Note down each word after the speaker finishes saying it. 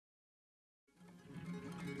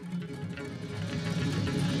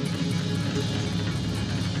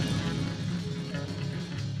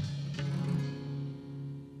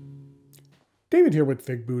David here with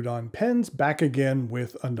Figboot on Pens, back again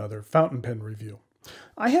with another fountain pen review.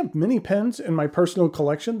 I have many pens in my personal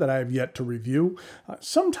collection that I have yet to review.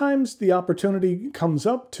 Sometimes the opportunity comes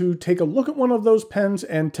up to take a look at one of those pens,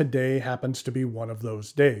 and today happens to be one of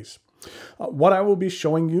those days. What I will be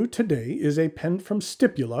showing you today is a pen from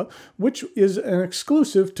Stipula, which is an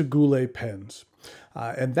exclusive to Goulet pens.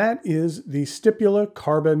 And that is the Stipula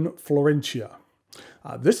Carbon Florentia.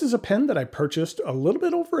 This is a pen that I purchased a little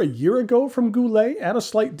bit over a year ago from Goulet at a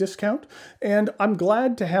slight discount, and I'm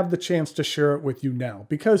glad to have the chance to share it with you now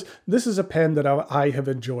because this is a pen that I have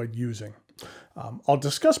enjoyed using. I'll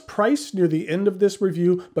discuss price near the end of this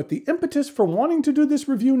review, but the impetus for wanting to do this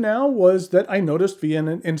review now was that I noticed via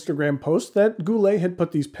an Instagram post that Goulet had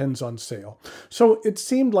put these pens on sale. So it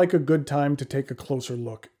seemed like a good time to take a closer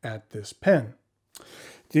look at this pen.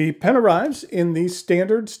 The pen arrives in the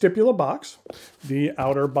standard Stipula box. The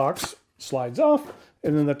outer box slides off,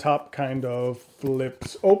 and then the top kind of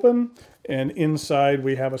flips open. And inside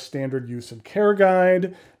we have a standard use and care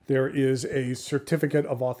guide. There is a certificate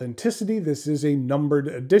of authenticity. This is a numbered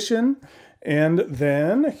edition. And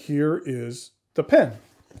then here is the pen.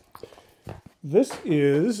 This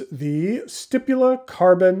is the Stipula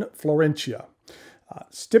Carbon Florentia.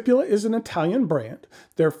 Stipula is an Italian brand.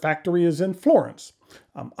 Their factory is in Florence.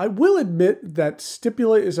 I will admit that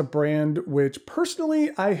Stipula is a brand which personally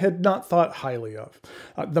I had not thought highly of.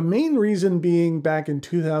 The main reason being back in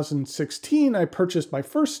 2016 I purchased my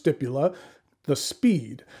first Stipula, the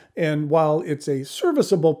Speed, and while it's a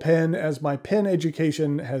serviceable pen, as my pen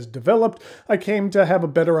education has developed, I came to have a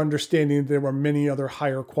better understanding that there were many other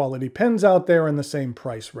higher quality pens out there in the same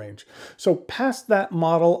price range. So past that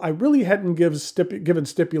model, I really hadn't given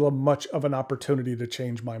Stipula much of an opportunity to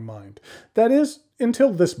change my mind. That is,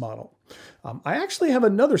 until this model. I actually have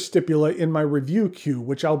another Stipula in my review queue,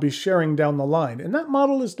 which I'll be sharing down the line, and that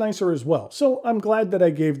model is nicer as well, so I'm glad that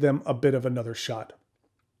I gave them a bit of another shot.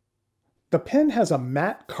 The pen has a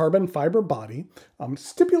matte carbon fiber body.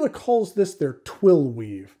 Stipula calls this their twill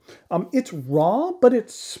weave. It's raw, but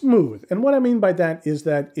it's smooth. And what I mean by that is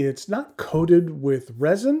that it's not coated with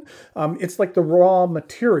resin. It's like the raw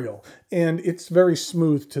material, and it's very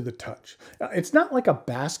smooth to the touch. It's not like a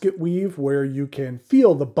basket weave where you can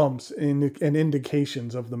feel the bumps and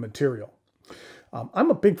indications of the material.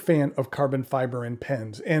 I'm a big fan of carbon fiber in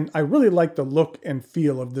pens, and I really like the look and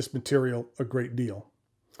feel of this material a great deal.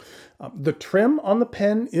 The trim on the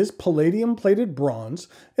pen is palladium plated bronze,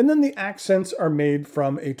 and then the accents are made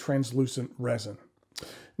from a translucent resin.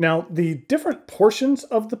 Now, the different portions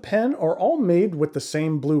of the pen are all made with the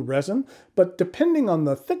same blue resin, but depending on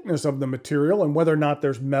the thickness of the material and whether or not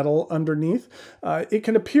there's metal underneath, it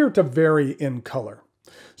can appear to vary in color.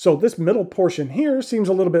 So this middle portion here seems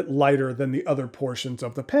a little bit lighter than the other portions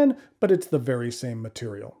of the pen, but it's the very same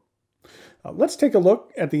material. Let's take a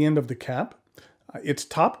look at the end of the cap. It's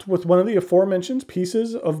topped with one of the aforementioned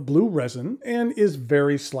pieces of blue resin and is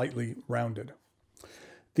very slightly rounded.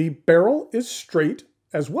 The barrel is straight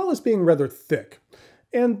as well as being rather thick.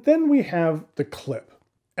 And then we have the clip.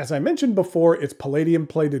 As I mentioned before, it's palladium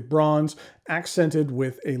plated bronze accented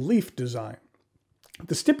with a leaf design.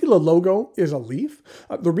 The Stipula logo is a leaf.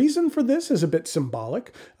 The reason for this is a bit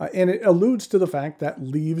symbolic, and it alludes to the fact that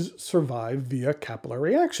leaves survive via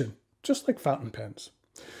capillary action, just like fountain pens.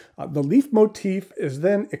 The leaf motif is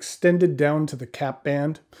then extended down to the cap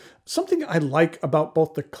band. Something I like about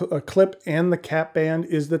both the clip and the cap band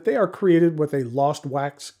is that they are created with a lost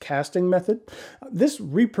wax casting method. This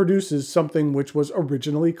reproduces something which was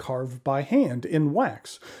originally carved by hand in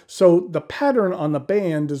wax. So the pattern on the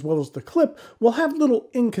band as well as the clip will have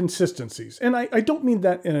little inconsistencies. And I don't mean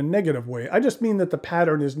that in a negative way. I just mean that the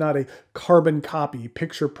pattern is not a carbon copy,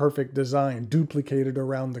 picture-perfect design duplicated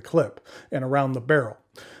around the clip and around the barrel.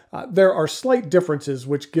 There are slight differences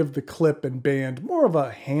which give the clip and band more of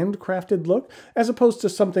a handcrafted look as opposed to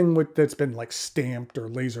something that's been like stamped or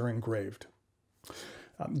laser engraved.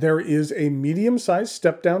 There is a medium-sized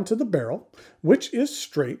step down to the barrel, which is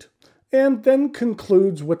straight, and then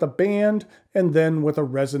concludes with a band and then with a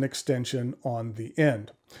resin extension on the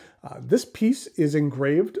end. This piece is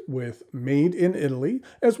engraved with Made in Italy,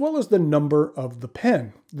 as well as the number of the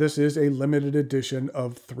pen. This is a limited edition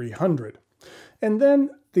of 300. And then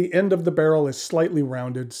the end of the barrel is slightly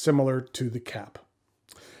rounded, similar to the cap.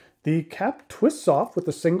 The cap twists off with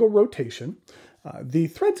a single rotation. The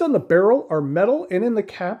threads on the barrel are metal, and in the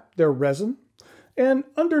cap, they're resin. And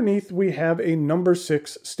underneath, we have a number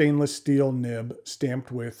 6 stainless steel nib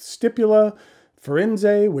stamped with Stipula,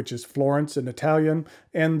 Firenze, which is Florence in Italian,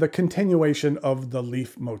 and the continuation of the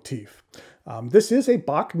leaf motif. This is a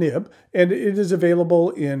Bach nib, and it is available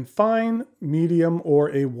in fine, medium, or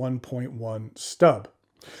a 1.1 stub.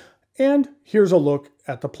 And here's a look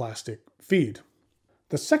at the plastic feed.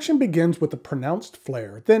 The section begins with a pronounced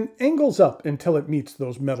flare, then angles up until it meets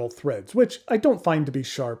those metal threads, which I don't find to be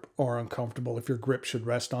sharp or uncomfortable if your grip should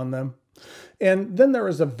rest on them. And then there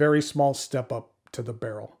is a very small step up to the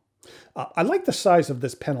barrel. I like the size of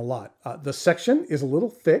this pen a lot. The section is a little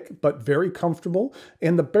thick, but very comfortable,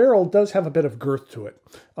 and the barrel does have a bit of girth to it.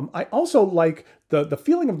 I also like the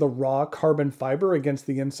feeling of the raw carbon fiber against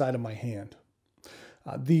the inside of my hand.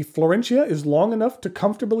 The Florentia is long enough to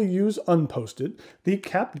comfortably use unposted. The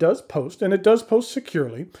cap does post, and it does post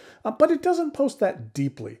securely, but it doesn't post that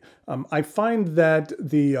deeply. I find that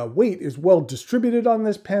the weight is well distributed on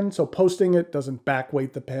this pen, so posting it doesn't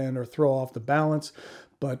backweight the pen or throw off the balance.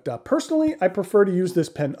 But personally, I prefer to use this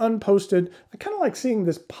pen unposted. I kind of like seeing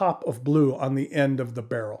this pop of blue on the end of the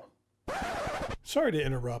barrel. Sorry to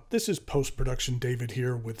interrupt. This is post-production David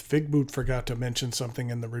here with Figboot. Forgot to mention something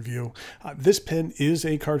in the review. This pen is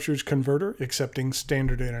a cartridge converter, accepting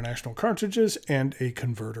standard international cartridges, and a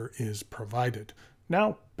converter is provided.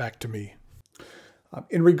 Now, back to me.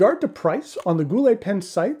 In regard to price, on the Goulet Pen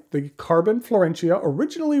site, the Carbon Florentia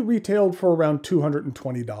originally retailed for around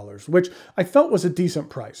 $220, which I felt was a decent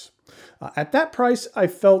price. At that price, I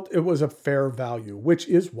felt it was a fair value, which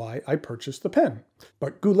is why I purchased the pen.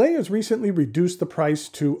 But Goulet has recently reduced the price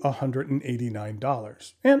to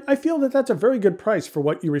 $189, and I feel that that's a very good price for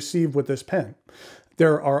what you receive with this pen.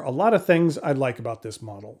 There are a lot of things I like about this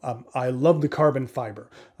model. I love the carbon fiber.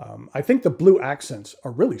 I think the blue accents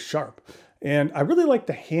are really sharp. And I really like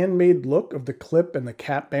the handmade look of the clip and the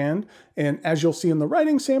cap band. And as you'll see in the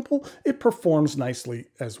writing sample, it performs nicely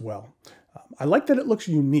as well. I like that it looks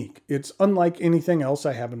unique. It's unlike anything else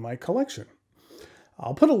I have in my collection.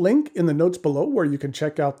 I'll put a link in the notes below where you can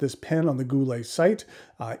check out this pen on the Goulet site.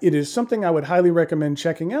 It is something I would highly recommend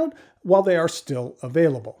checking out while they are still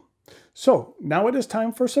available. So now it is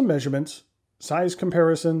time for some measurements, size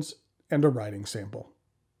comparisons, and a writing sample.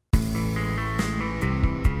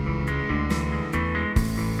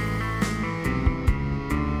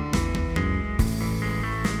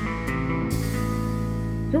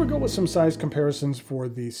 Here we go with some size comparisons for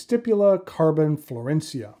the Stipula Carbon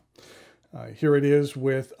Florentia. Here it is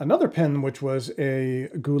with another pen which was a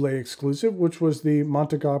Goulet exclusive, which was the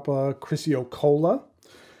Montegrappa Chrysiocolla.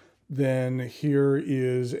 Then here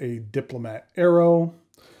is a Diplomat Aero.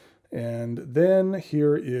 And then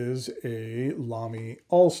here is a Lamy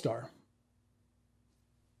All-Star.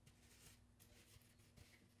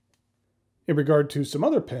 In regard to some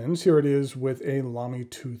other pens, here it is with a Lamy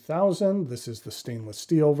 2000. This is the stainless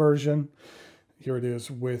steel version. Here it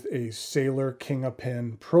is with a Sailor King of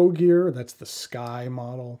Pen Pro Gear. That's the Sky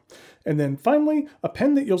model. And then finally, a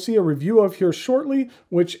pen that you'll see a review of here shortly,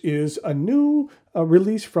 which is a new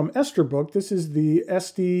release from Esterbrook. This is the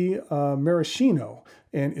SD Maraschino.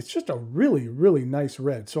 And it's just a really, really nice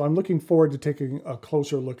red. So I'm looking forward to taking a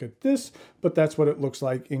closer look at this, but that's what it looks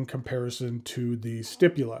like in comparison to the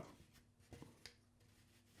Stipula.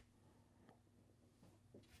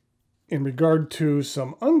 In regard to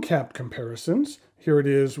some uncapped comparisons, here it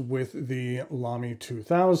is with the Lamy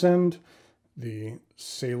 2000, the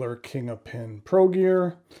Sailor King of Pen Pro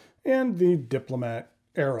Gear, and the Diplomat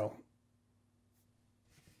Aero.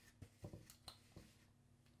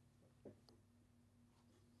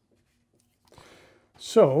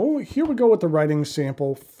 So here we go with the writing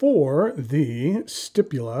sample for the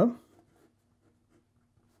Stipula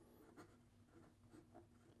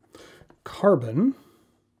Carbon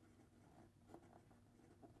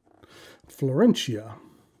Florentia.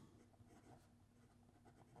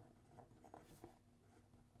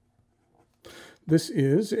 This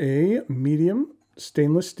is a medium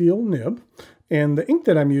stainless steel nib, and the ink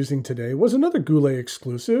that I'm using today was another Goulet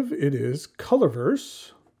exclusive. It is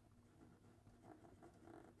Colorverse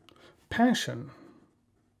Passion.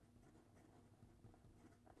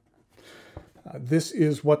 This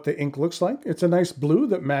is what the ink looks like. It's a nice blue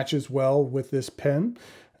that matches well with this pen.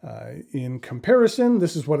 In comparison,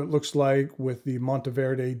 this is what it looks like with the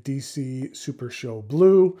Monteverde DC Super Show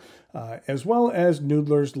Blue, as well as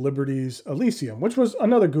Noodler's Liberty's Elysium, which was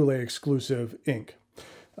another Goulet exclusive ink.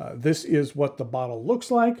 This is what the bottle looks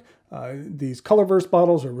like. These Colorverse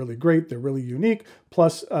bottles are really great. They're really unique.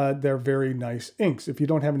 Plus, they're very nice inks. If you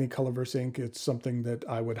don't have any Colorverse ink, it's something that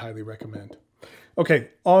I would highly recommend. Okay,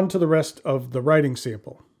 on to the rest of the writing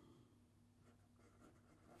sample.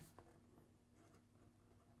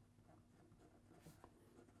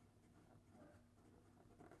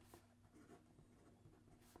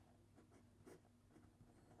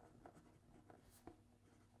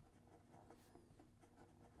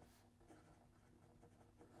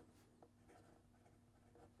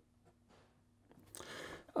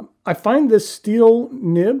 I find this steel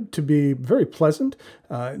nib to be very pleasant,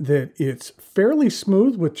 that it's fairly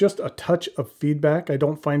smooth with just a touch of feedback. I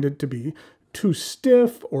don't find it to be too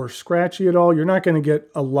stiff or scratchy at all. You're not going to get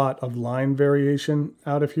a lot of line variation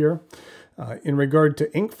out of here. In regard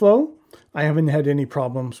to ink flow, I haven't had any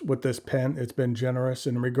problems with this pen. It's been generous.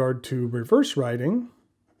 In regard to reverse writing,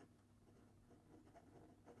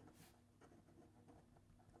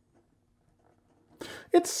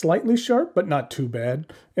 it's slightly sharp, but not too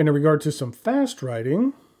bad. And in regard to some fast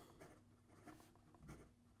writing,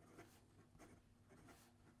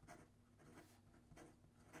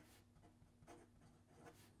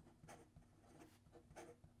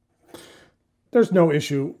 there's no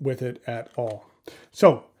issue with it at all.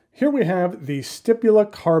 So here we have the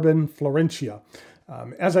Stipula Carbon Florentia.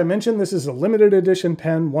 As I mentioned, this is a limited edition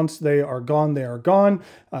pen. Once they are gone, they are gone.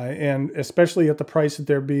 And especially at the price that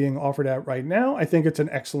they're being offered at right now, I think it's an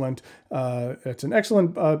excellent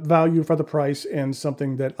value for the price, and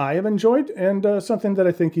something that I have enjoyed, and something that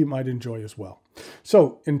I think you might enjoy as well.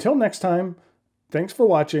 So until next time, thanks for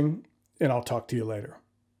watching, and I'll talk to you later.